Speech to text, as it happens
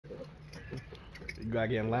You gotta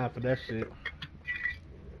get in line for that shit.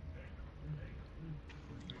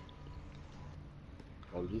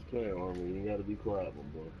 I was just playing, Army. You ain't gotta be quiet, my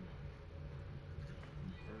boy.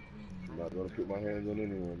 I'm not gonna put my hands on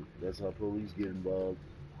anyone. That's how police get involved.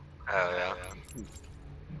 Hell yeah.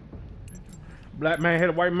 Black man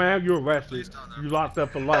hit a white man, you arrested. You locked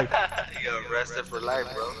up for life. You're arrested for life,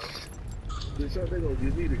 bro. Bitch, they gonna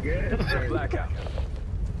give me the gas. Blackout.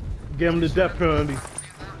 Give him the death penalty.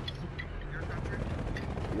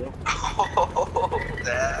 Yep. Oh,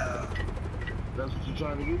 damn. That's what you're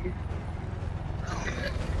trying to give me?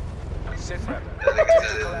 Sit rep.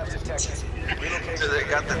 So they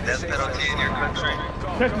got the death penalty in your country?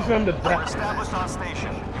 Texas him to death. Established on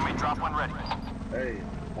station. You may drop one ready. Hey,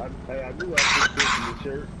 I knew I put this in the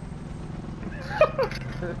shirt.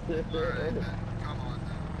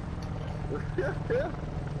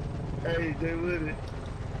 Hey, Jay Woody,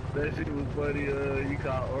 that shit was funny. You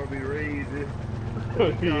call Army Raisin.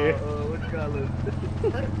 Yeah. What you call it?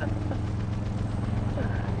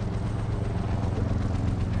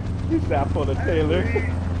 You sat for the Taylor. That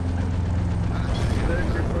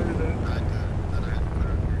shit funny though.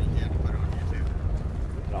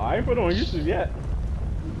 No, I ain't put it on YouTube yet.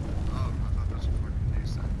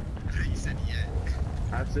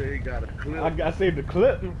 I said he got a clip. I saved the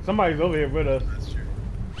clip. Somebody's over here with us. That's true.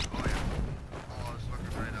 Oh yeah. Oh, I was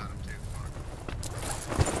looking right at him too.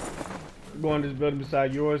 Fuck. Go in this building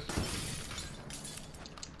beside yours.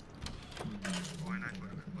 Boy, nice would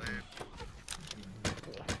have been played.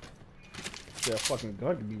 That fucking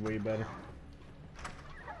gun could be way better.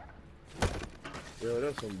 Yo,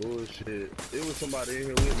 that's some bullshit. It was somebody in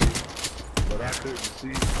here with me, but I couldn't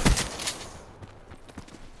see.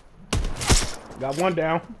 Got one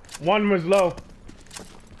down. One was low.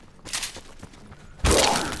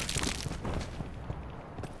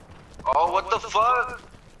 Oh, what the fuck?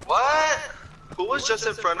 What? Who was just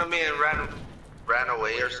in front of me and ran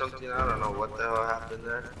away or something? I don't know what the hell happened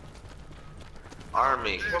there.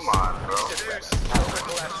 Army, come on, bro.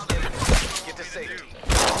 Get to safety.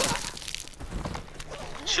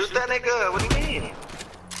 Shoot that nigga. What do you mean?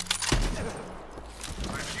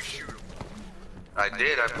 Why did you shoot him? I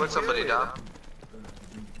did. I put somebody down.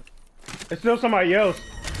 It's still somebody else.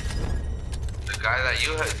 The guy that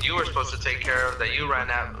you were supposed to take care of, that you ran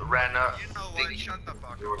up. You know what? Shut the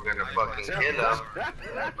fuck up. You were gonna fucking kill him,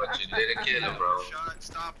 but you didn't kill him, bro.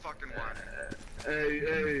 Stop fucking whining.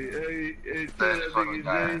 Hey, That fucking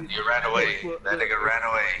guy. You ran away. That nigga ran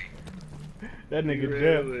away. That nigga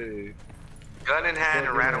dead. Gun in hand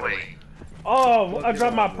and ran away. Oh, I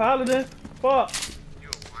dropped my paladin. Fuck. You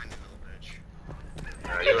a whiny little bitch.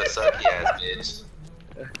 You a sucky ass bitch.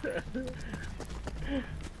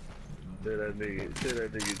 Say that nigga, Jay.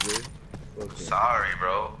 Fuck him. Sorry,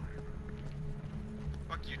 bro.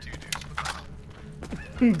 Fuck you two dudes. What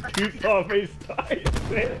the hell? You saw face tight.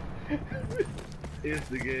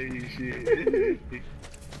 Instigate you shit.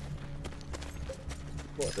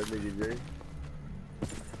 Fuck that nigga, Jay.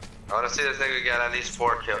 I wanna see this nigga get at least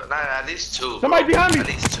 4 kills. Nah, at least 2. Somebody bro. behind me. At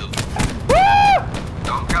least 2. Woo!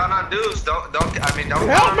 Don't count on dudes. Don't Help count me, on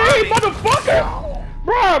motherfucker!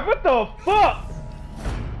 Bro, what the fuck?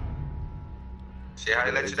 See how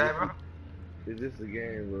he let you die, bro? It's just a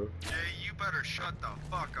game, bro. Jay, you better shut the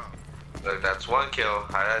fuck up. Look, that's 1 kill.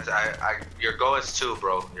 Your goal is 2,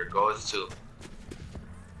 bro. Your goal is 2.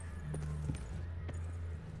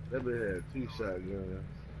 That bitch had 2 shotguns.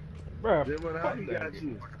 Bro, Jay, how fuck he that got nigga.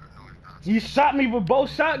 you? Fucking annoying bastard. He shot me with both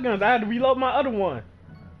shotguns. I had to reload my other one.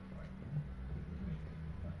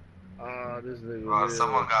 This nigga.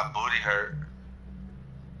 Someone got booty hurt.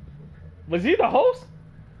 Was he the host?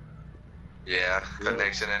 Yeah,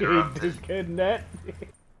 connection He interrupted. just kidding that.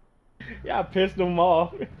 Y'all pissed him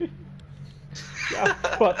off. Y'all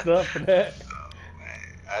fucked up for that. Oh, man.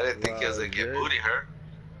 I didn't think he was gonna get Jay. booty hurt.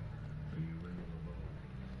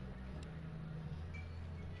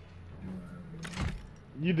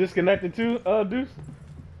 You disconnected too, Deuce?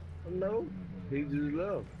 No, he just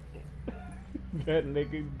left. That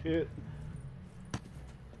nigga did.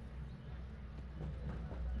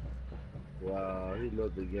 Wow, he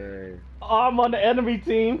loved the game. Oh, I'm on the enemy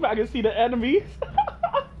team. I can see the enemies.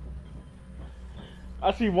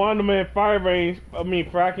 I see one of them in fire range. I mean,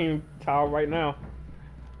 fracking tower right now.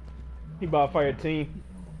 He about to fire a team.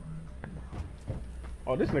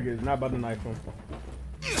 Oh, this nigga is not about to knife him.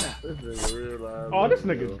 This nigga real live. Oh, this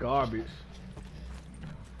nigga's garbage.